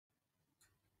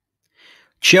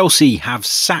Chelsea have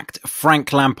sacked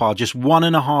Frank Lampard just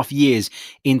 1.5 years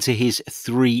into his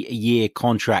 3-year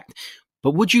contract.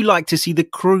 But would you like to see the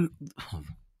Kroenkes,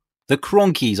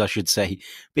 I should say,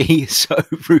 be so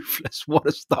ruthless? What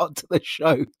a start to the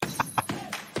show.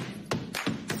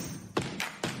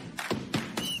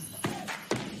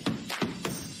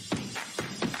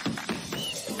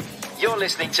 You're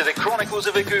listening to the Chronicles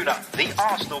of Aguna, the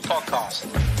Arsenal podcast.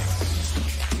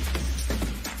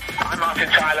 I'm Martin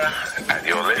Tyler, and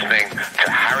you're listening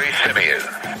to Harry Symeou.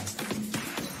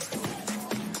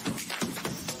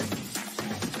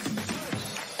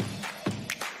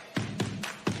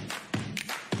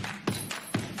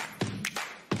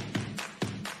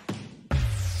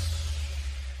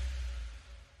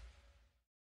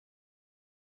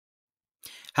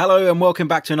 Hello and welcome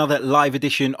back to another live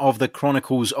edition of the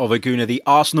Chronicles of Aguna, the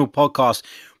Arsenal podcast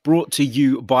brought to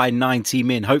you by 90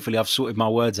 Min. Hopefully I've sorted my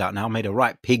words out now, made a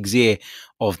right pig's ear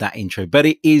of that intro, but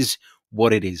it is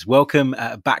what it is. Welcome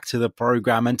back to the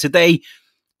program. And today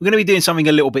we're going to be doing something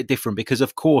a little bit different because,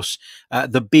 of course,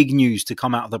 the big news to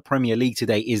come out of the Premier League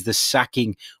today is the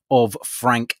sacking of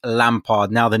Frank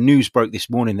Lampard. Now, the news broke this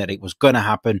morning that it was going to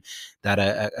happen, that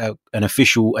an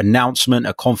official announcement,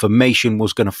 a confirmation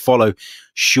was going to follow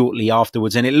shortly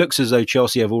afterwards. And it looks as though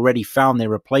Chelsea have already found their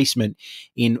replacement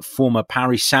in former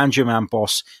Paris Saint-Germain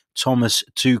boss Thomas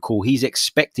Tuchel. He's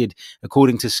expected,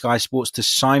 according to Sky Sports, to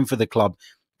sign for the club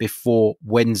before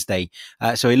Wednesday.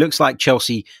 So it looks like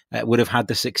Chelsea would have had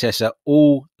the successor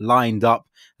all lined up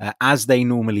as they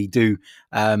normally do.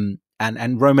 And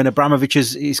Roman Abramovich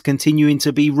is continuing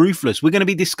to be ruthless. We're going to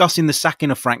be discussing the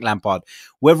sacking of Frank Lampard,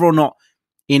 whether or not,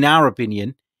 in our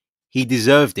opinion, he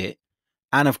deserved it.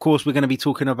 And of course, we're going to be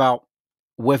talking about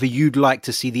whether you'd like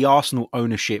to see the Arsenal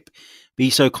ownership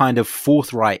be so kind of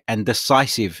forthright and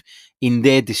decisive in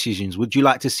their decisions. Would you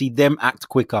like to see them act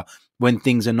quicker when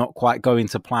things are not quite going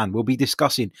to plan? We'll be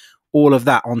discussing all of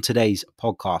that on today's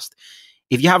podcast.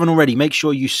 If you haven't already, make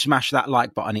sure you smash that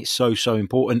like button. It's so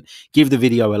important. Give the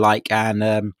video a like, and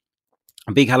a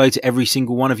big hello to every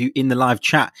single one of you in the live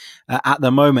chat at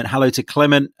the moment. Hello to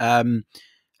Clement.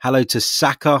 Hello to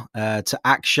Saka, to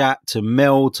Akshat, to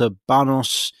Mel, to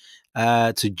Banos,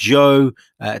 to Joe,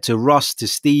 to Russ, to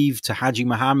Steve, to Haji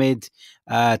Mohammed,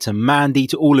 to Mandy,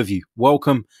 to all of you.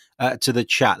 Welcome to the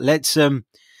chat. Let's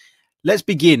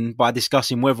begin by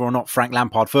discussing whether or not Frank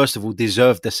Lampard, first of all,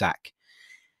 deserved the sack.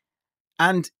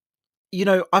 And, you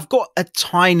know, I've got a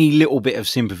tiny little bit of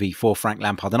sympathy for Frank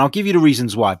Lampard, and I'll give you the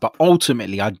reasons why. But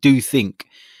ultimately, I do think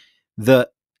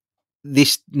that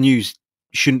this news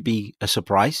shouldn't be a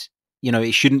surprise. You know,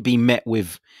 it shouldn't be met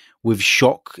with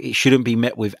shock. It shouldn't be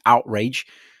met with outrage,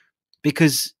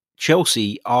 because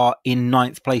Chelsea are in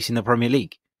 9th place in the Premier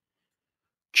League.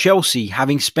 Chelsea,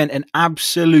 having spent an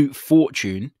absolute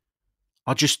fortune,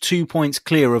 are just 2 points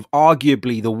clear of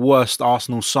arguably the worst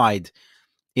Arsenal side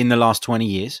in the last 20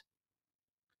 years.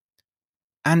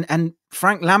 And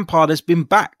Frank Lampard has been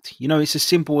backed. You know, it's as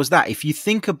simple as that. If you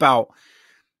think about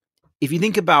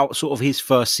sort of his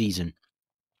first season,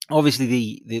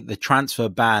 obviously the transfer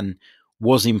ban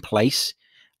was in place,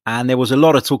 and there was a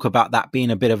lot of talk about that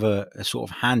being a bit of a sort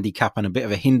of handicap and a bit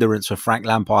of a hindrance for Frank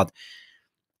Lampard.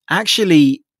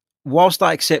 Actually, whilst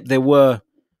I accept there were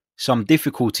some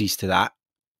difficulties to that,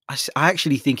 I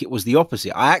actually think it was the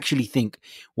opposite. I actually think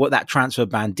what that transfer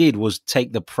ban did was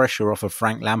take the pressure off of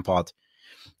Frank Lampard.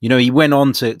 You know, he went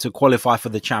on to qualify for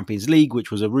the Champions League,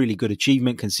 which was a really good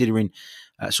achievement considering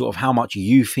sort of how much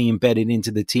youth he embedded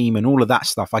into the team and all of that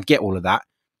stuff. I get all of that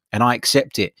and I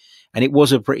accept it. And it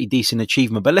was a pretty decent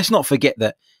achievement. But let's not forget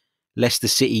that Leicester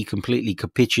City completely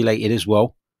capitulated as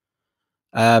well.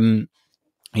 You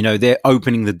know, they're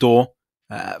opening the door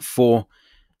for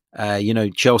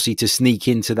Chelsea to sneak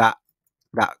into that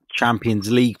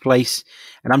Champions League place.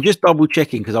 And I'm just double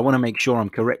checking because I want to make sure I'm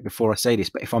correct before I say this.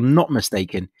 But if I'm not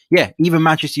mistaken, yeah, even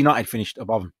Manchester United finished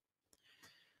above them.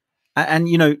 And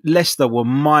you know, Leicester were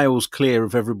miles clear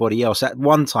of everybody else. At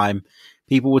one time,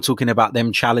 people were talking about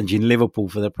them challenging Liverpool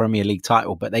for the Premier League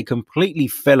title, but they completely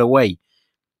fell away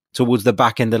towards the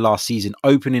back end of last season,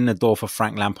 opening the door for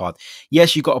Frank Lampard.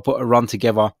 Yes, you've got to put a run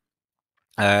together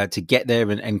to get there,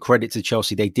 and credit to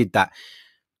Chelsea, they did that.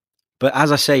 But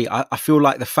as I say, I feel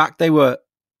like the fact they were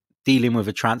dealing with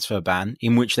a transfer ban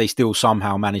in which they still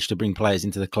somehow managed to bring players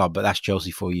into the club, but that's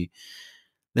Chelsea for you.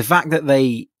 The fact that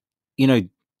they, you know,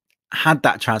 had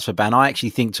that transfer ban, I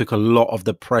actually think took a lot of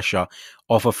the pressure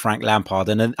off of Frank Lampard.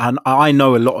 And I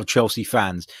know a lot of Chelsea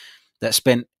fans that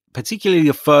spent particularly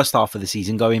the first half of the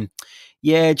season going,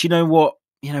 yeah, do you know what?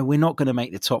 You know, we're not going to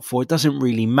make the top four. It doesn't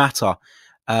really matter.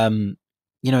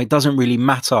 it doesn't really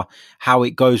matter how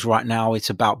it goes right now. It's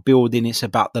about building. It's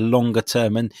about the longer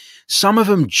term. And some of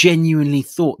them genuinely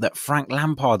thought that Frank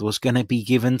Lampard was going to be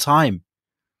given time.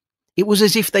 It was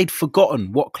as if they'd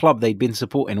forgotten what club they'd been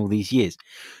supporting all these years.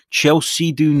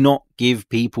 Chelsea do not give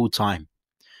people time.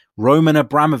 Roman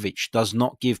Abramovich does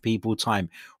not give people time.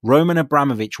 Roman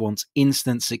Abramovich wants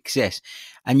instant success.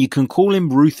 And you can call him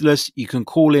ruthless. You can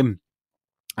call him,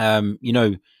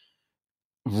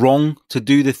 wrong to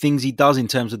do the things he does in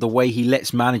terms of the way he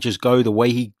lets managers go, the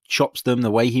way he chops them, the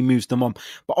way he moves them on.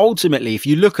 But ultimately, if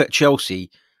you look at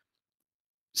Chelsea,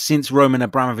 since Roman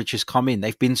Abramovich has come in,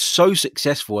 they've been so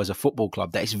successful as a football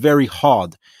club that it's very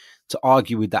hard to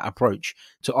argue with that approach,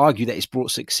 to argue that it's brought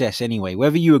success anyway.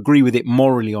 Whether you agree with it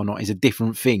morally or not is a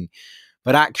different thing.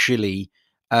 But actually,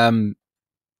 you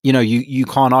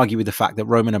can't argue with the fact that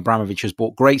Roman Abramovich has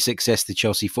brought great success to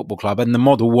Chelsea Football Club and the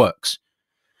model works.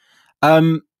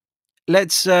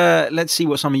 Let's see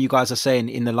what some of you guys are saying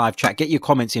in the live chat. Get your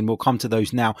comments in. We'll come to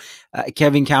those now.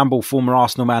 Kevin Campbell, former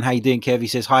Arsenal man. How you doing, Kev? He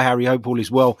says, hi, Harry. Hope all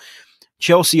is well.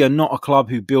 Chelsea are not a club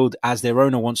who build as their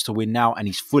owner wants to win now, and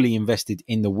he's fully invested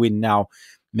in the win now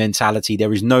mentality.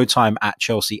 There is no time at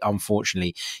Chelsea,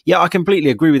 unfortunately. Yeah, I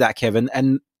completely agree with that, Kevin.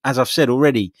 And as I've said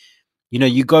already,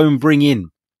 you go and bring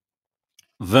in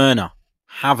Werner,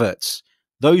 Havertz.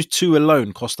 Those two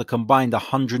alone cost a combined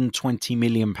 £120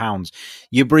 million.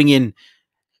 You bring in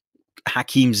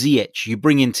Hakim Ziyech, you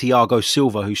bring in Thiago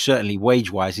Silva, who certainly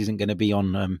wage-wise isn't going to be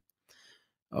on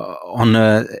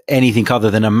anything other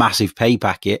than a massive pay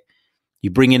packet. You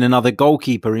bring in another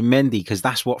goalkeeper in Mendy because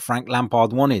that's what Frank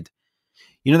Lampard wanted.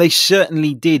 They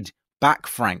certainly did back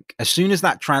Frank. As soon as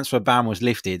that transfer ban was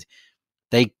lifted,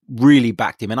 they really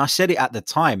backed him. And I said it at the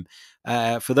time.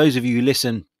 For those of you who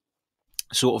listen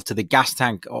sort of to the gas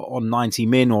tank on 90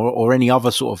 Min or any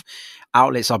other sort of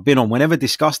outlets I've been on, whenever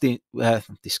discussing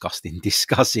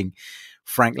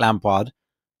Frank Lampard,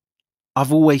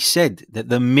 I've always said that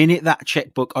the minute that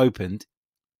checkbook opened,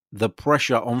 the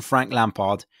pressure on Frank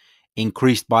Lampard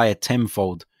increased by a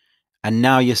tenfold. And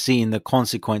now you're seeing the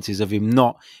consequences of him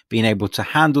not being able to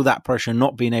handle that pressure,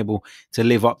 not being able to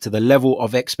live up to the level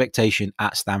of expectation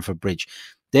at Stamford Bridge.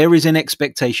 There is an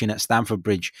expectation at Stamford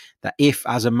Bridge that if,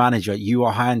 as a manager, you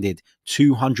are handed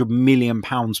 £200 million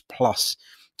plus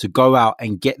to go out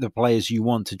and get the players you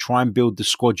want, to try and build the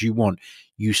squad you want,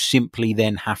 you simply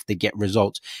then have to get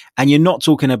results. And you're not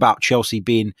talking about Chelsea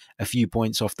being a few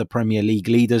points off the Premier League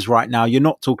leaders right now. You're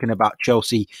not talking about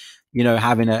Chelsea,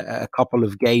 having a couple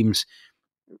of games,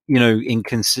 in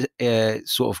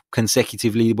sort of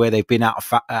consecutively where they've been out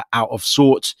of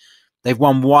sorts. They've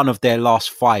won one of their last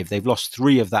five. They've lost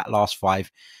three of that last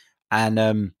five.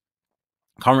 And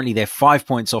currently they're 5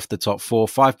 points off the top four,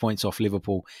 5 points off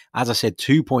Liverpool. As I said,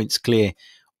 2 points clear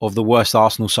of the worst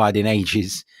Arsenal side in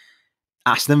ages.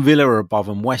 Aston Villa are above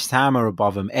them. West Ham are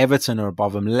above them. Everton are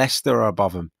above them. Leicester are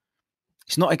above them.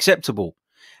 It's not acceptable.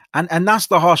 And that's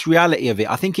the harsh reality of it.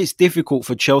 I think it's difficult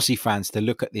for Chelsea fans to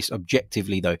look at this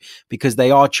objectively, though, because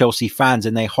they are Chelsea fans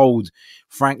and they hold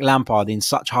Frank Lampard in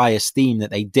such high esteem that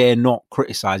they dare not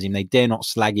criticise him. They dare not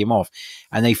slag him off.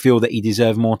 And they feel that he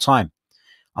deserves more time.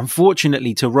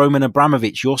 Unfortunately, to Roman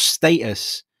Abramovich, your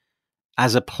status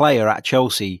as a player at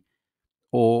Chelsea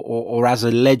or as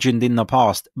a legend in the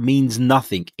past means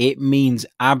nothing. It means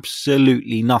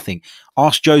absolutely nothing.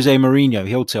 Ask Jose Mourinho.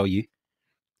 He'll tell you.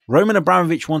 Roman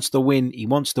Abramovich wants to win. He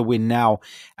wants to win now.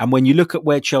 And when you look at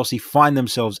where Chelsea find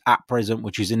themselves at present,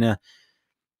 which is in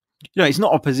it's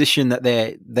not a position that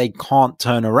they can't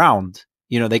turn around.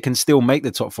 They can still make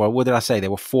the top four. What did I say? They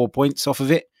were 4 points off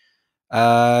of it.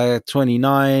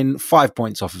 29, 5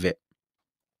 points off of it.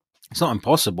 It's not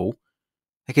impossible.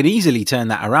 They could easily turn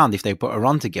that around if they put a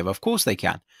run together. Of course they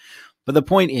can. But the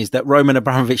point is that Roman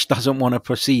Abramovich doesn't want to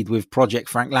proceed with Project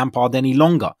Frank Lampard any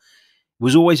longer. It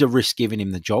was always a risk giving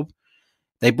him the job.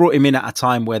 They brought him in at a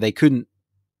time where they couldn't,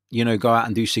 go out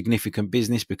and do significant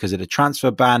business because of the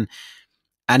transfer ban.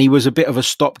 And he was a bit of a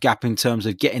stopgap in terms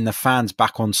of getting the fans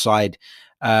back on side.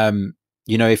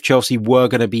 If Chelsea were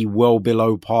going to be well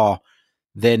below par,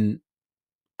 then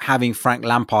having Frank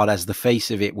Lampard as the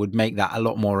face of it would make that a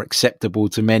lot more acceptable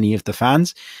to many of the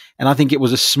fans. And I think it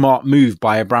was a smart move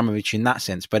by Abramovich in that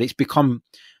sense. But it's become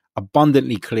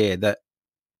abundantly clear that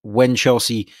when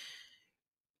Chelsea's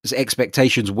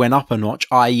expectations went up a notch,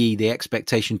 i.e. the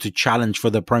expectation to challenge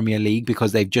for the Premier League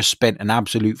because they've just spent an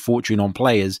absolute fortune on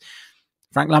players,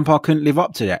 Frank Lampard couldn't live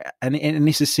up to that. And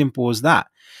it's as simple as that.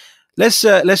 Let's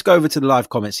go over to the live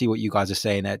comments, see what you guys are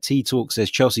saying. T-Talk says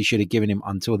Chelsea should have given him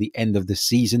until the end of the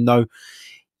season, though.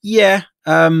 Yeah.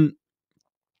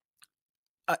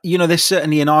 there's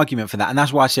certainly an argument for that. And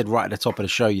that's why I said right at the top of the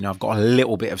show, I've got a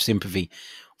little bit of sympathy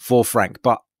for Frank.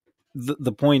 But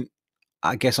the point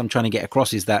I guess I'm trying to get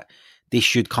across is that this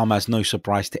should come as no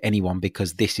surprise to anyone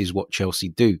because this is what Chelsea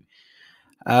do.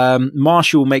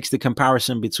 Marshall makes the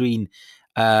comparison between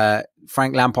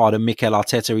Frank Lampard and Mikel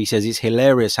Arteta. He says it's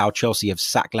hilarious how Chelsea have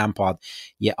sacked Lampard,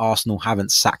 yet Arsenal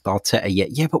haven't sacked Arteta yet.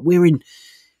 Yeah, but we're in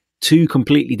two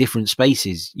completely different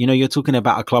spaces. You're talking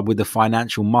about a club with the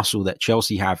financial muscle that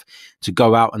Chelsea have to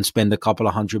go out and spend a couple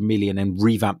of $100 million and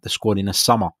revamp the squad in a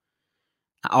summer.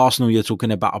 At Arsenal, you're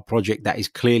talking about a project that is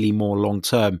clearly more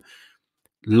long-term,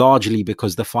 largely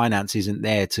because the finance isn't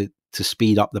there to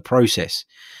speed up the process.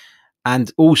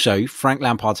 And also, Frank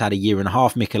Lampard's had a year and a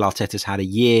half. Mikel Arteta's had a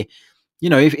year.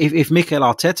 If Mikel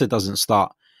Arteta doesn't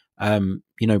start,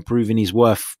 proving his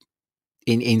worth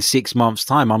in 6 months'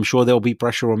 time, I'm sure there'll be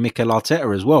pressure on Mikel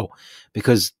Arteta as well,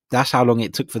 because that's how long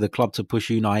it took for the club to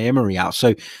push Unai Emery out.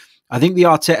 So I think the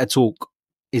Arteta talk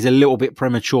is a little bit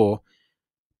premature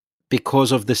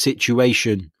because of the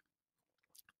situation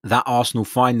that Arsenal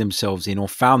found themselves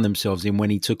in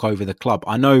when he took over the club.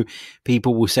 I know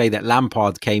people will say that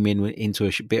Lampard came into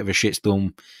a bit of a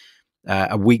shitstorm,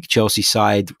 a weak Chelsea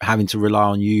side, having to rely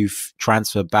on youth,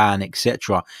 transfer ban,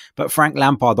 etc. But Frank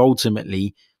Lampard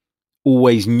ultimately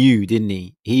always knew, didn't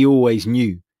he? He always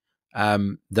knew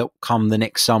that come the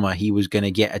next summer, he was going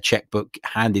to get a checkbook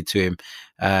handed to him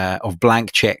of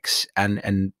blank checks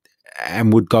and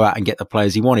would go out and get the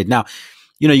players he wanted. Now,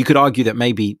 you could argue that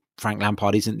maybe Frank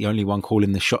Lampard isn't the only one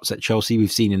calling the shots at Chelsea.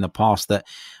 We've seen in the past that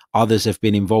others have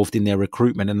been involved in their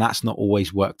recruitment, and that's not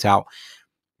always worked out.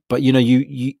 But,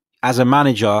 you as a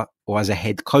manager or as a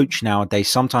head coach nowadays,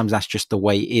 sometimes that's just the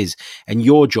way it is. And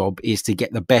your job is to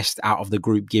get the best out of the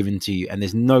group given to you. And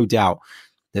there's no doubt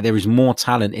that there is more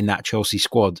talent in that Chelsea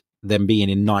squad than being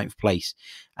in 9th place.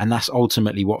 And that's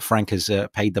ultimately what Frank has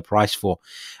paid the price for.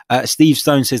 Steve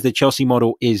Stone says the Chelsea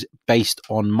model is based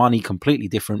on money, completely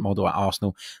different model at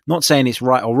Arsenal. Not saying it's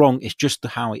right or wrong, it's just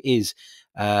how it is.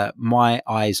 My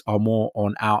eyes are more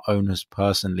on our owners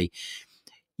personally.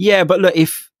 Yeah, but look,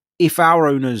 if our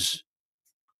owners,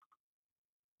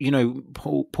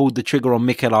 pulled the trigger on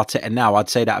Mikel Arteta now, I'd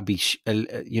say that would be,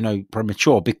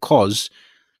 premature, because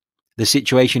the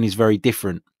situation is very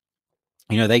different.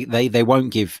 They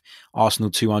won't give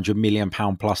Arsenal £200 million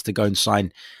plus to go and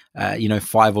sign,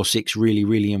 5 or 6 really,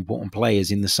 really important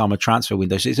players in the summer transfer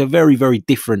window. So it's a very, very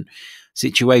different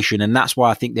situation. And that's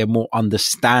why I think they're more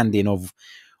understanding of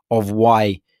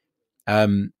why,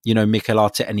 Mikel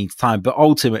Arteta needs time. But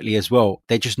ultimately as well,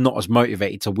 they're just not as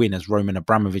motivated to win as Roman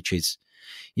Abramovich is.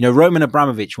 Roman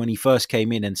Abramovich, when he first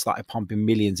came in and started pumping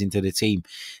millions into the team,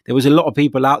 there was a lot of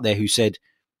people out there who said,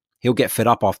 he'll get fed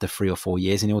up after 3 or 4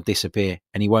 years and he'll disappear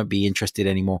and he won't be interested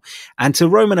anymore. And to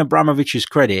Roman Abramovich's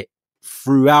credit,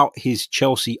 throughout his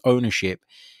Chelsea ownership,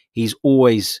 he's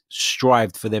always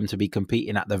strived for them to be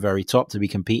competing at the very top, to be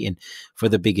competing for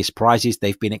the biggest prizes.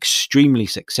 They've been extremely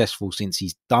successful since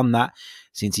he's done that,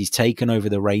 since he's taken over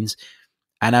the reins.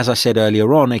 And as I said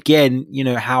earlier on, again,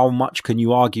 how much can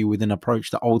you argue with an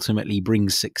approach that ultimately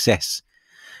brings success?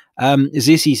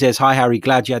 Zissy says, hi, Harry,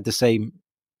 glad you had the same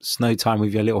snow time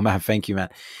with your little man. Thank you, man.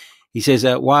 He says,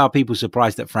 why are people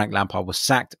surprised that Frank Lampard was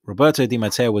sacked? Roberto Di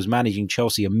Matteo was managing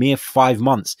Chelsea a mere 5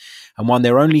 months and won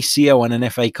their only CL and an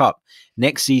FA Cup.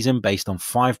 Next season, based on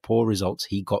 5 poor results,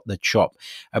 he got the chop.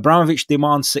 Abramovich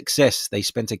demands success. They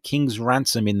spent a king's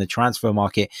ransom in the transfer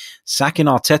market. Sacking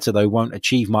Arteta, though, won't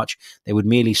achieve much. They would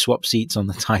merely swap seats on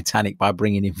the Titanic by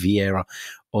bringing in Vieira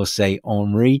or, say,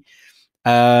 Henry.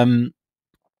 Dennis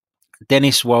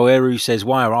Waweru says,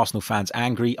 why are Arsenal fans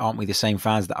angry? Aren't we the same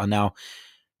fans that are now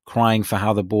crying for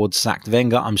how the board sacked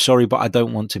Wenger? I'm sorry, but I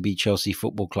don't want to be Chelsea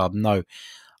Football Club. No,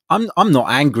 I'm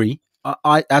not angry.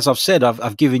 As I've said,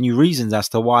 I've given you reasons as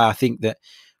to why I think that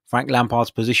Frank Lampard's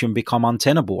position become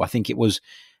untenable. I think it was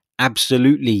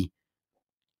absolutely,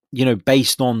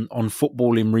 based on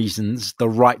footballing reasons, the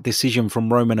right decision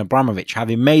from Roman Abramovich.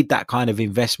 Having made that kind of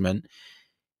investment,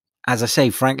 as I say,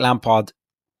 Frank Lampard,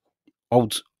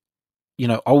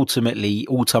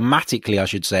 automatically, I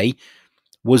should say,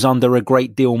 was under a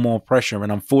great deal more pressure.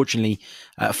 And unfortunately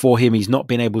for him, he's not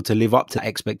been able to live up to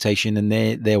expectation. And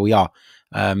there we are.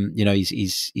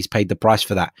 He's paid the price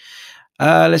for that.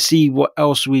 Let's see what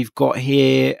else we've got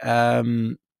here.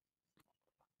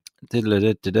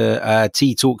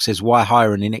 T-Talk says, why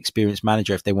hire an inexperienced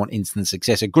manager if they want instant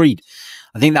success? Agreed.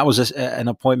 I think that was an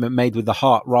appointment made with the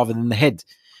heart rather than the head.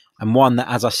 And one that,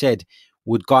 as I said,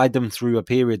 would guide them through a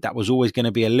period that was always going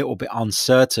to be a little bit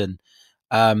uncertain.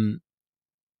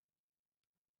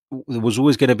 Was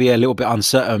always going to be a little bit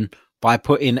uncertain by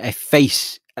putting a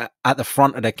face at the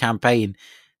front of the campaign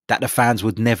that the fans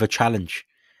would never challenge.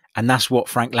 And that's what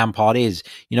Frank Lampard is.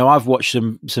 You know, I've watched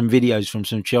some videos from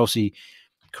some Chelsea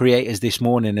creators this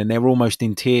morning, and they're almost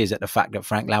in tears at the fact that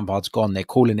Frank Lampard's gone. They're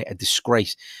calling it a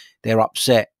disgrace. They're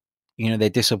upset. You know, they're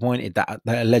disappointed that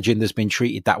a legend has been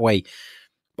treated that way.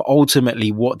 But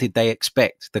ultimately, what did they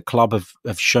expect? The club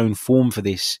have shown form for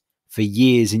this for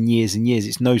years and years and years.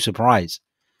 It's no surprise.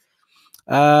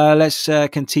 Let's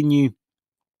continue.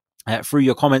 Through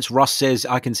your comments, Russ says,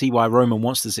 I can see why Roman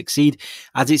wants to succeed,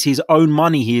 as it's his own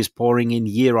money he is pouring in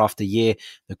year after year.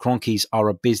 The Kroenkes are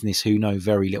a business who know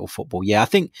very little football. Yeah, I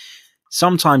think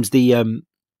sometimes the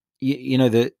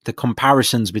the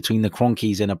comparisons between the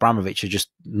Kroenkes and Abramovich are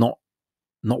just not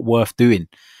worth doing.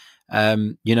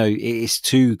 It's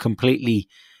two completely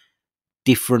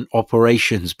different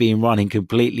operations being run in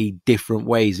completely different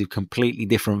ways with completely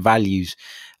different values.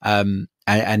 And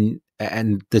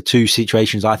the two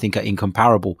situations I think are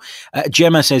incomparable.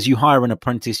 Gemma says, you hire an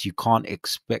apprentice, you can't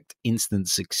expect instant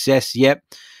success. Yep.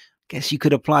 Guess you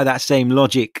could apply that same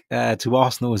logic to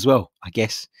Arsenal as well, I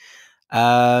guess.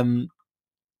 What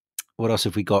else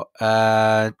have we got?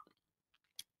 Jid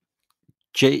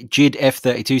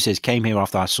F32 says, came here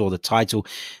after I saw the title.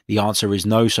 The answer is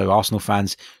no. So Arsenal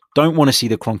fans don't want to see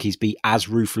the Kroenkes be as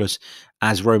ruthless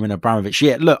as Roman Abramovich.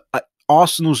 Yeah, look,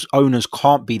 Arsenal's owners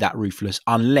can't be that ruthless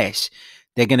unless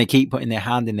they're going to keep putting their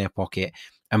hand in their pocket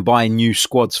and buying new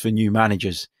squads for new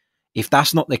managers. If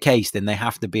that's not the case, then they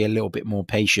have to be a little bit more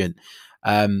patient.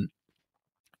 And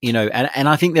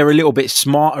I think they're a little bit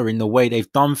smarter in the way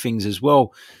they've done things as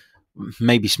well.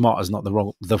 Maybe smart is not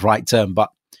the right term, but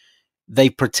they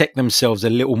protect themselves a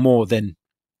little more than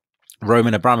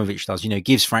Roman Abramovich does.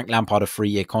 Gives Frank Lampard a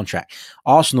 3-year contract.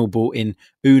 Arsenal brought in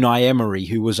Unai Emery,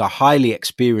 who was a highly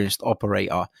experienced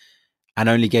operator, and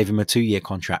only gave him a 2-year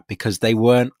contract because they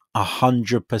weren't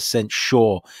 100%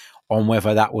 sure on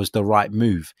whether that was the right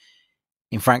move.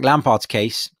 In Frank Lampard's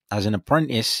case, as an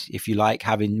apprentice, if you like,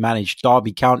 having managed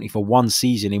Derby County for one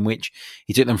season in which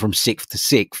he took them from 6th to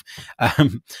 6th,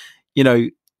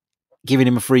 giving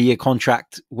him a 3-year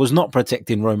contract was not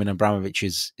protecting Roman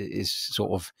Abramovich's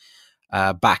sort of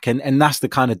back. And that's the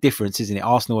kind of difference, isn't it?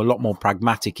 Arsenal are a lot more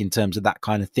pragmatic in terms of that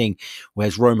kind of thing,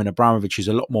 whereas Roman Abramovich is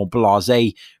a lot more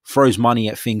blasé, throws money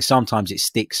at things. Sometimes it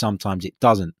sticks, sometimes it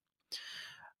doesn't.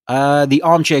 The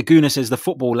Armchair Gooner says the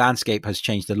football landscape has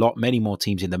changed a lot. Many more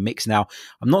teams in the mix now.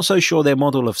 I'm not so sure their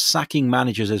model of sacking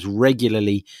managers as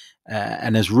regularly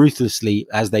and as ruthlessly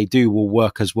as they do will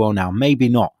work as well now. Maybe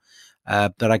not.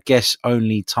 But I guess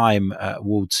only time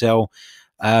will tell.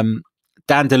 Dan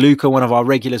DeLuca, one of our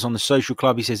regulars on the social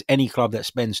club, he says any club that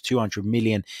spends 200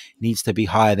 million needs to be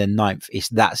higher than 9th. It's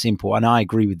that simple, and I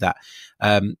agree with that.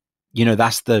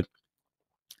 That's the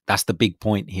big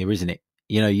point here, isn't it?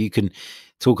 You can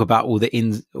talk about all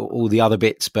the other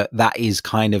bits, but that is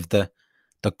kind of the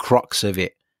crux of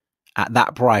it. At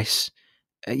that price,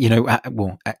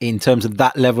 in terms of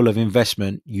that level of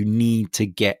investment, you need to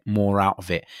get more out of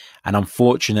it. And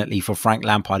unfortunately for Frank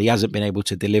Lampard, he hasn't been able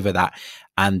to deliver that.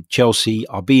 And Chelsea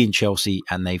are being Chelsea,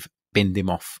 and they've binned him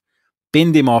off with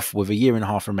a 1.5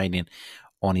 years remaining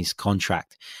on his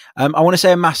contract. I want to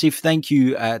say a massive thank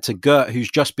you to Gert, who's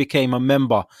just became a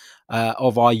member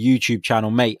of our YouTube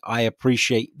channel, mate. I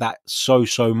appreciate that so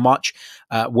much.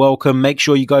 Welcome. Make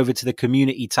sure you go over to the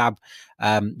community tab.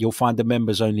 You'll find the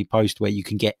members only post where you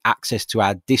can get access to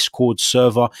our Discord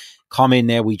server. Come in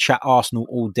there. We chat Arsenal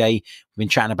all day. We've been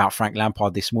chatting about Frank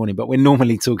Lampard this morning, but we're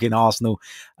normally talking Arsenal.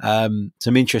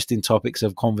 Some interesting topics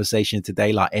of conversation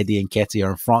today, like Eddie Nketiah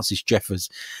and Francis Jeffers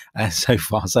so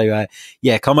far. So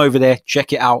come over there,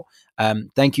 check it out.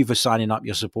 Thank you for signing up.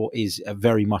 Your support is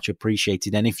very much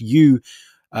appreciated. And if you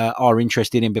are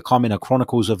interested in becoming a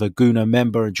Chronicles of a Gooner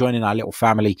member and joining our little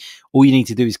family, all you need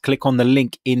to do is click on the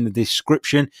link in the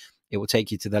description. It will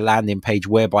take you to the landing page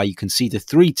whereby you can see the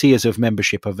 3 tiers of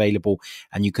membership available,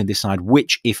 and you can decide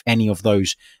which, if any of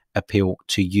those, appeal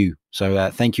to you.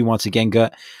 So thank you once again,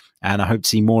 Gert, and I hope to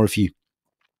see more of you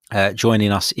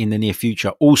joining us in the near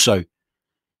future. Also,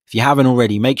 if you haven't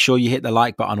already, make sure you hit the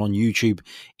like button on YouTube.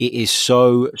 It is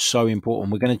so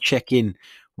important. We're going to check in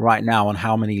right now on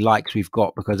how many likes we've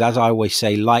got, because as I always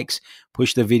say, likes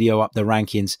push the video up the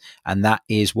rankings, and that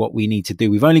is what we need to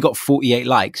do. We've only got 48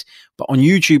 likes, but on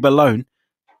YouTube alone,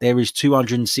 there is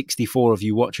 264 of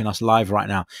you watching us live right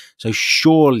now. So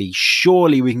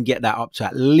surely we can get that up to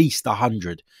at least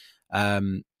 100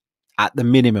 at the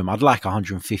minimum. I'd like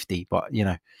 150, but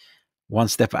one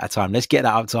step at a time. Let's get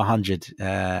that up to 100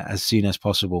 as soon as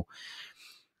possible.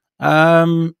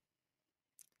 Let's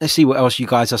see what else you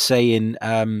guys are saying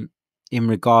in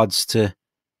regards to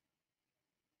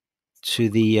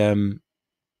the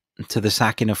to the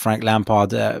sacking of Frank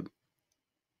Lampard.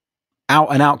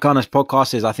 Out and Out Gunners podcast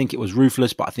says, I think it was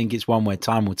ruthless, but I think it's one where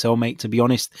time will tell, mate, to be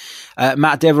honest.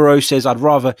 Matt Devereaux says, I'd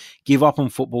rather give up on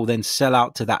football than sell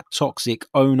out to that toxic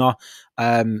owner.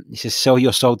 He says, sell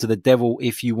your soul to the devil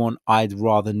if you want. I'd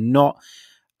rather not.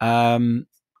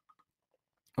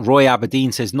 Roy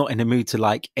Aberdeen says, not in the mood to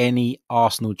like any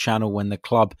Arsenal channel when the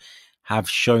club have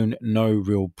shown no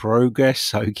real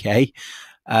progress. Okay.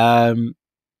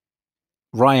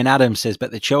 Ryan Adams says,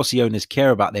 but the Chelsea owners care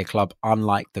about their club,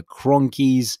 unlike the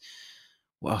Kroenkes.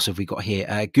 What else have we got here?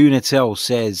 Gunatel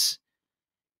says,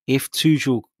 if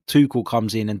Tuchel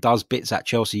comes in and does bits at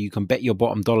Chelsea, you can bet your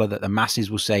bottom dollar that the masses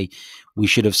will say we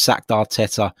should have sacked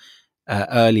Arteta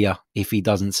earlier if he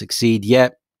doesn't succeed. Yeah,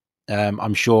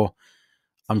 I'm sure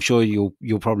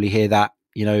you'll probably hear that.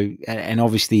 You know, and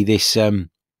obviously this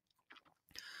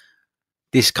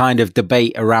kind of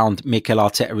debate around Mikel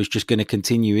Arteta is just going to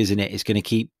continue, isn't it? It's going to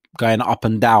keep going up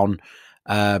and down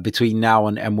between now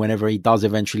and whenever he does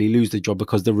eventually lose the job,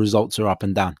 because the results are up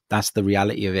and down. That's the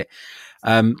reality of it.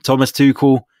 Thomas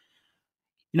Tuchel,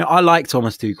 you know, I like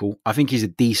Thomas Tuchel. I think he's a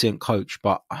decent coach,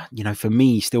 but, you know, for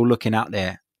me, still looking out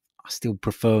there, I still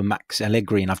prefer Max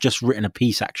Allegri. And I've just written a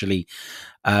piece, actually,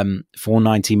 for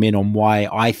 90 Min on why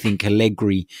I think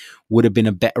Allegri would have been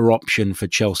a better option for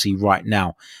Chelsea right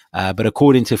now. But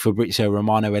according to Fabrizio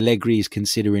Romano, Allegri is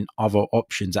considering other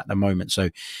options at the moment. So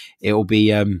it'll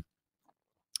be,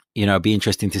 be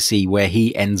interesting to see where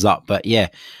he ends up. But yeah,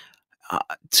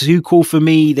 Tuchel for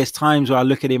me, there's times where I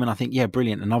look at him and I think, yeah,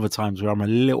 brilliant. And other times where I'm a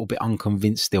little bit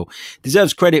unconvinced still.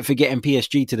 Deserves credit for getting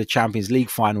PSG to the Champions League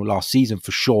final last season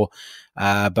for sure.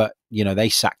 But, you know, they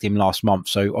sacked him last month.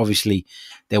 So obviously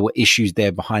there were issues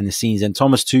there behind the scenes. And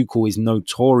Thomas Tuchel is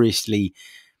notoriously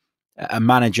a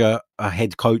manager, a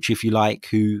head coach, if you like,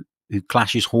 who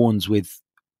clashes horns with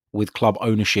club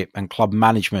ownership and club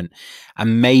management.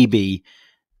 And maybe,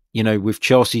 you know, with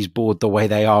Chelsea's board the way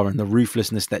they are and the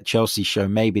ruthlessness that Chelsea show,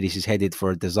 maybe this is headed for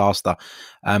a disaster.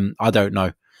 I don't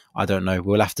know.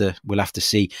 We'll have to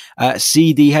see.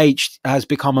 CDH has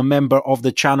become a member of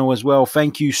the channel as well.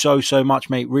 Thank you so much,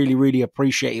 mate. Really, really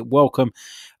appreciate it. Welcome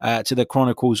to the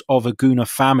Chronicles of a Gooner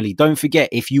family. Don't forget,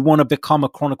 if you want to become a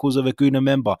Chronicles of a Gooner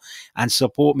member and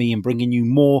support me in bringing you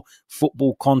more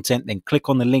football content, then click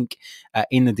on the link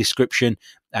in the description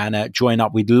and join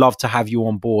up. We'd love to have you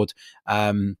on board.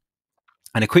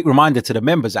 And a quick reminder to the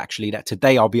members, actually, that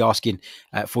today I'll be asking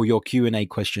for your Q&A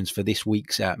questions for this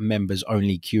week's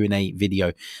members-only Q&A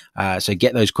video. So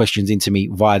get those questions into me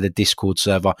via the Discord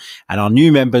server. And our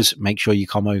new members, make sure you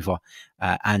come over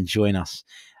and join us.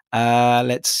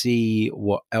 Let's see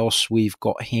what else we've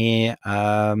got here.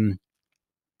 RW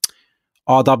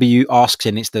asks,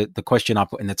 and it's the question I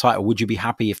put in the title, would you be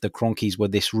happy if the Kroenkes were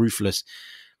this ruthless?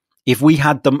 If we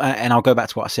had them, and I'll go back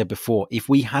to what I said before, if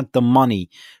we had the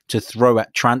money to throw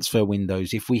at transfer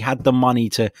windows, if we had the money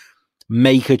to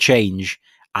make a change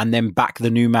and then back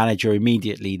the new manager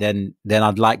immediately, then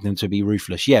I'd like them to be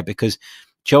ruthless. Yeah, because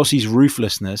Chelsea's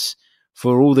ruthlessness,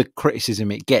 for all the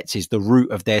criticism it gets, is the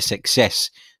root of their success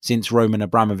since Roman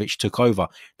Abramovich took over.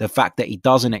 The fact that he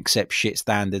doesn't accept shit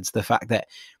standards, the fact that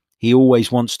he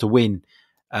always wants to win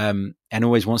and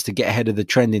always wants to get ahead of the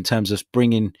trend in terms of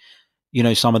bringing, you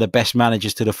know, some of the best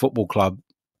managers to the football club.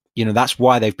 You know, that's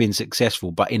why they've been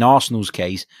successful. But in Arsenal's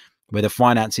case, where the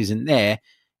finance isn't there,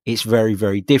 it's very,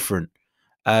 very different.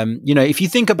 You know, if you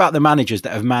think about the managers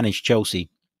that have managed Chelsea,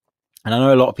 and I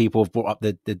know a lot of people have brought up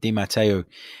the Di Matteo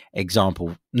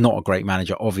example, not a great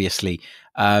manager, obviously,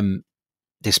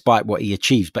 despite what he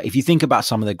achieved. But if you think about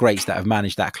some of the greats that have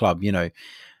managed that club, you know,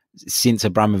 since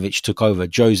Abramovich took over,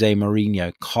 Jose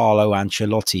Mourinho, Carlo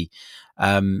Ancelotti,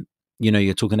 you know,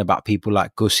 you're talking about people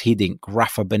like Gus Hiddink,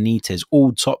 Rafa Benitez,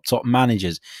 all top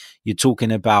managers. You're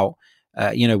talking about,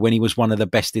 you know, when he was one of the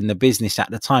best in the business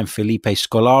at the time, Felipe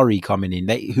Scolari coming in.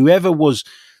 Whoever was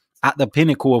at the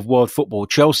pinnacle of world football,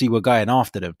 Chelsea were going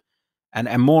after them. And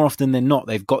more often than not,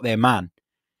 they've got their man.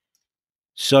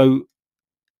 So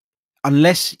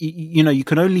unless, you know, you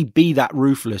can only be that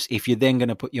ruthless if you're then going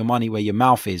to put your money where your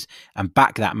mouth is and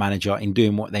back that manager in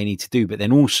doing what they need to do. But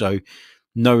then also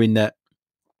knowing that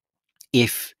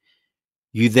if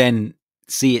you then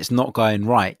see it's not going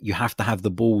right, you have to have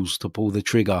the balls to pull the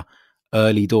trigger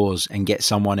early doors and get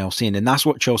someone else in. And that's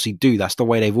what Chelsea do. That's the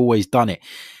way they've always done it.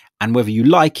 And whether you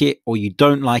like it or you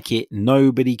don't like it,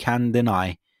 nobody can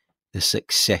deny the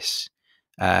success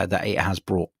that it has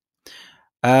brought.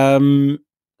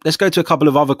 Let's go to a couple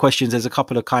of other questions. There's a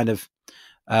couple of kind of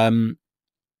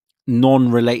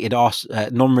non-related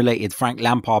Frank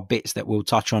Lampard bits that we'll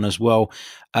touch on as well.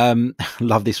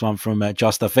 Love this one from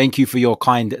Justa. Thank you for your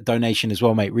kind donation as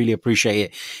well, mate. Really appreciate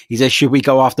it. He says, should we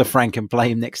go after Frank and play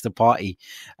him next to Partey?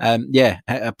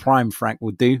 A prime Frank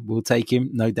will do. We'll take him,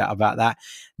 no doubt about that.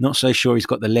 Not so sure he's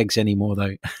got the legs anymore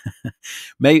though.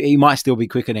 Maybe he might still be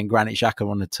quicker than Granit Xhaka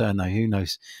on the turn though. Who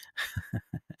knows?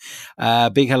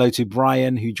 Big hello to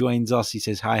Brian who joins us. He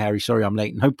says, hi Harry, sorry I'm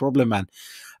late. No problem, man.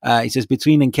 He says,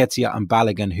 between Nketiah and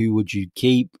Balogun, who would you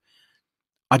keep?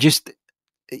 I just,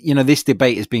 this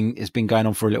debate has been going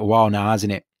on for a little while now,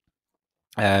 hasn't it?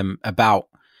 About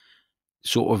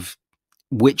sort of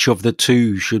which of the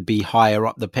two should be higher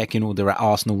up the pecking order at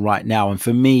Arsenal right now. And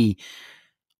for me,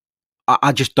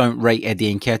 I just don't rate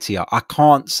Eddie Nketiah. I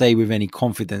can't say with any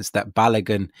confidence that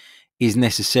Balogun is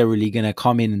necessarily going to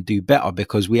come in and do better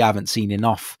because we haven't seen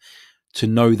enough to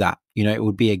know that. It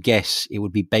would be a guess. It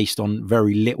would be based on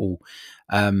very little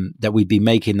that we'd be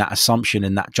making that assumption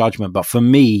and that judgment. But for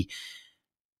me,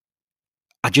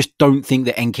 I just don't think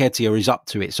that Nketiah is up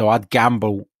to it. So I'd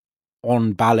gamble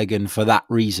on Balogun for that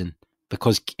reason,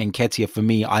 because Nketiah, for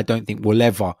me, I don't think will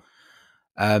ever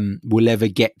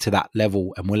get to that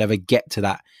level and will ever get to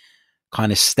that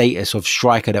kind of status of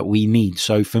striker that we need.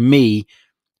 So for me,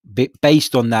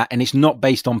 based on that, and it's not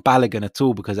based on Balogun at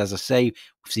all, because as I say,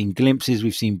 we've seen glimpses,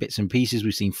 we've seen bits and pieces,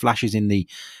 we've seen flashes in the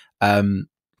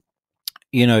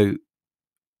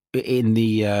in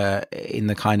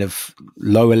the kind of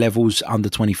lower levels, under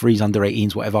 23s, under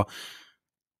 18s, whatever.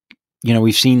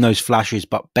 We've seen those flashes,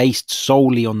 but based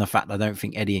solely on the fact that I don't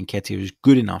think Eddie Nketiah is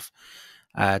good enough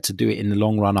to do it in the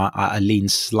long run, I lean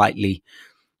slightly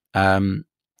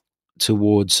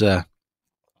towards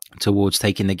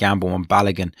taking the gamble on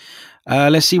Balogun.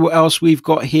 Let's see what else we've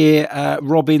got here.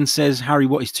 Robin says, Harry,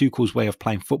 what is Tuchel's way of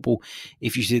playing football?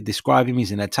 If you should describe him,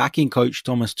 he's an attacking coach.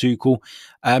 Thomas Tuchel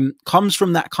comes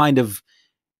from that kind of,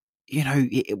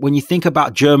 when you think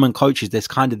about German coaches, there's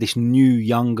kind of this new,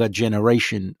 younger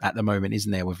generation at the moment,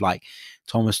 isn't there? With like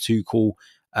Thomas Tuchel,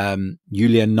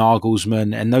 Julian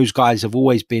Nagelsmann, and those guys have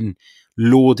always been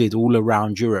lauded all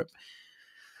around Europe.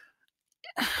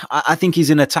 I think he's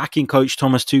an attacking coach,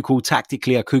 Thomas Tuchel.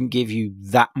 Tactically, I couldn't give you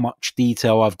that much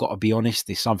detail. I've got to be honest.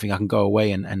 It's something I can go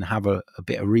away and have a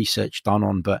bit of research done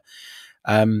on. But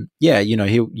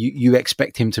you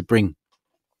expect him to bring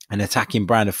an attacking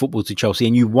brand of football to Chelsea,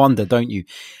 and you wonder, don't you,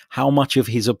 how much of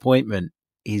his appointment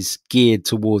is geared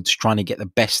towards trying to get the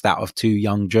best out of two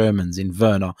young Germans in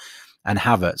Werner and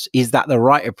Havertz. Is that the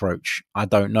right approach? I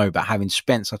don't know. But having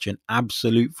spent such an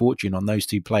absolute fortune on those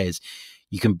two players,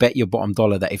 you can bet your bottom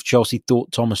dollar that if Chelsea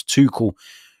thought Thomas Tuchel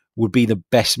would be the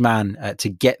best man to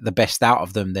get the best out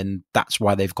of them, then that's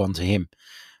why they've gone to him.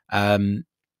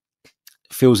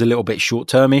 Feels a little bit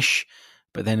short-termish,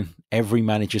 but then every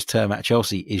manager's term at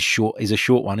Chelsea is a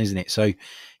short one, isn't it? So,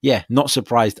 yeah, not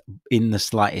surprised in the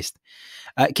slightest.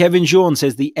 Kevin Jean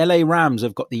says the LA Rams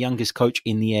have got the youngest coach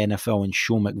in the NFL in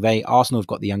Sean McVay. Arsenal have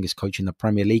got the youngest coach in the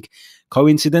Premier League.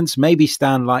 Coincidence? Maybe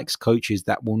Stan likes coaches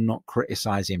that will not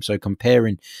criticize him. So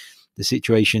comparing the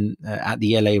situation at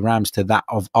the LA Rams to that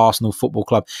of Arsenal Football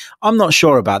Club, I'm not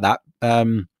sure about that.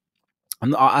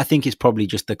 I think it's probably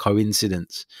just a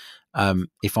coincidence,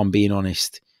 if I'm being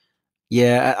honest.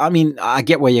 Yeah, I mean, I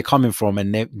get where you're coming from,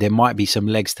 and there might be some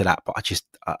legs to that, but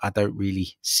I don't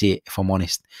really see it, if I'm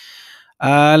honest.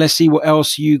 Let's see what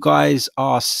else you guys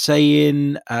are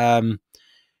saying.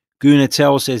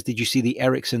 Gunatel says, did you see the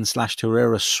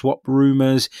Eriksen/Torreira swap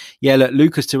rumours? Yeah, look,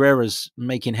 Lucas Torreira's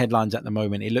making headlines at the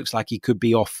moment. It looks like he could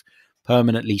be off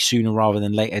permanently sooner rather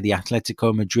than later. The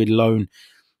Atletico Madrid loan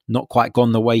not quite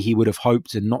gone the way he would have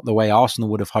hoped, and not the way Arsenal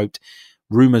would have hoped.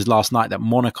 Rumours last night that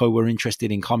Monaco were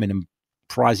interested in coming and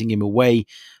prizing him away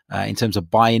in terms of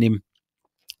buying him.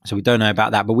 So we don't know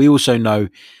about that. But we also know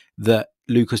that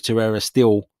Lucas Torreira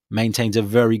still maintains a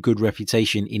very good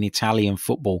reputation in Italian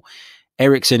football.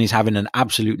 Eriksen is having an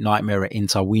absolute nightmare at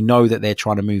Inter. We know that they're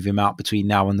trying to move him out between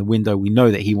now and the window. We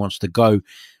know that he wants to go.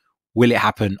 Will it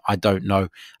happen? I don't know.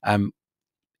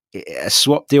 A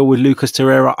swap deal with Lucas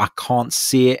Torreira, I can't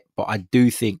see it, but I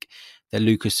do think that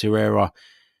Lucas Torreira,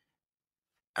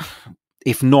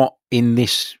 if not in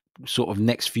this sort of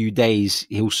next few days,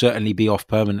 he'll certainly be off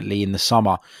permanently in the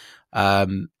summer.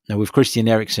 Now with Christian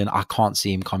Eriksen, I can't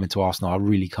see him coming to Arsenal. I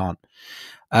really can't.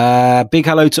 Big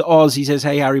hello to Oz. He says,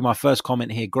 hey, Harry, my first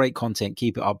comment here. Great content.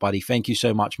 Keep it up, buddy. Thank you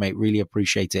so much, mate. Really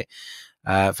appreciate it.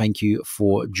 Thank you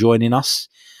for joining us.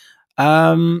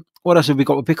 What else have we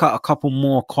got? We'll pick out a couple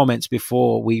more comments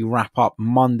before we wrap up.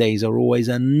 Mondays are always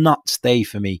a nuts day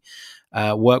for me,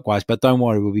 work-wise, but don't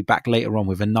worry, we'll be back later on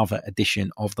with another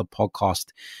edition of the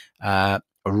podcast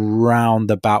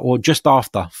around about, or just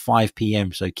after 5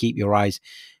 p.m. So keep your eyes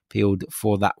peeled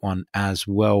for that one as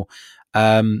well.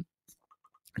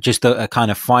 Just a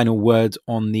kind of final word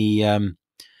on the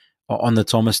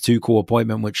Thomas Tuchel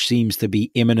appointment, which seems to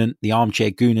be imminent. The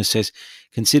Armchair Gooner says,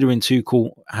 considering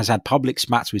Tuchel has had public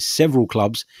spats with several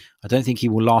clubs, I don't think he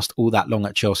will last all that long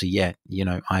at Chelsea. Yeah,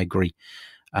 I agree.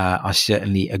 I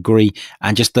certainly agree.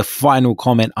 And just the final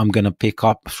comment I'm going to pick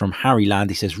up from Harry Land.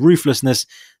 He says, ruthlessness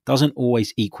doesn't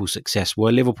always equal success.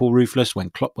 Were Liverpool ruthless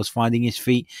when Klopp was finding his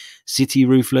feet? City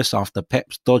ruthless after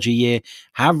Pep's dodgy year?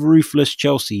 Have ruthless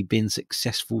Chelsea been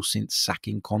successful since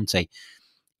sacking Conte?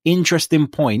 Interesting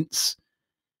points.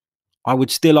 I would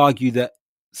still argue that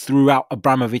throughout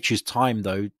Abramovich's time,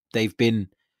 though, they've been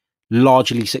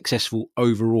largely successful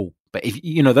overall. But if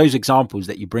those examples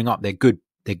that you bring up, they're good.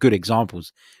 They're good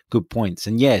examples, good points.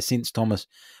 And yeah, since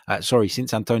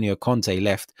Antonio Conte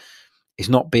left, it's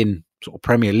not been sort of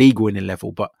Premier League winning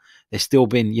level, but there's still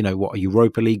been, a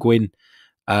Europa League win.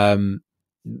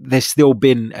 There's still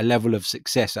been a level of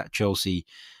success at Chelsea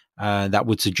that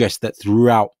would suggest that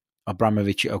throughout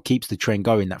Abramovich, or keeps the trend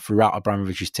going, that throughout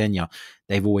Abramovich's tenure,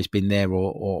 they've always been there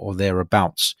or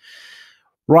thereabouts.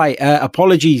 Right.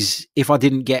 Apologies if I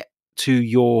didn't get to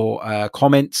your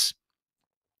comments.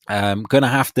 I'm going to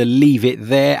have to leave it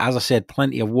there. As I said,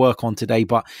 plenty of work on today,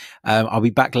 but I'll be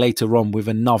back later on with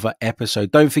another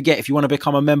episode. Don't forget, if you want to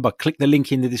become a member, click the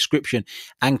link in the description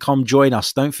and come join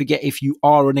us. Don't forget, if you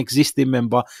are an existing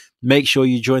member, make sure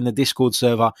you join the Discord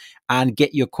server and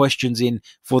get your questions in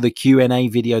for the Q&A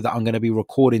video that I'm going to be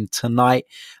recording tonight.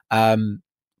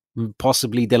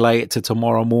 Possibly delay it to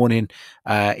tomorrow morning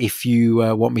if you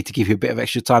want me to give you a bit of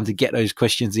extra time to get those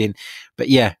questions in. But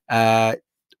yeah,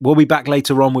 we'll be back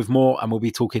later on with more, and we'll be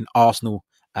talking Arsenal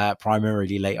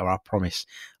primarily later, I promise.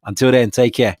 Until then,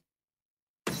 take care.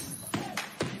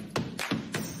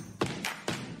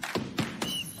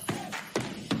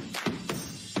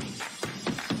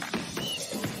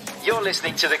 You're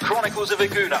listening to the Chronicles of a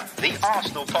Gooner, the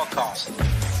Arsenal podcast.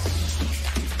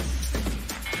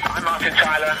 I'm Martin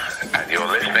Tyler, and you're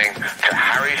listening to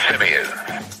Harry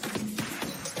Symeou.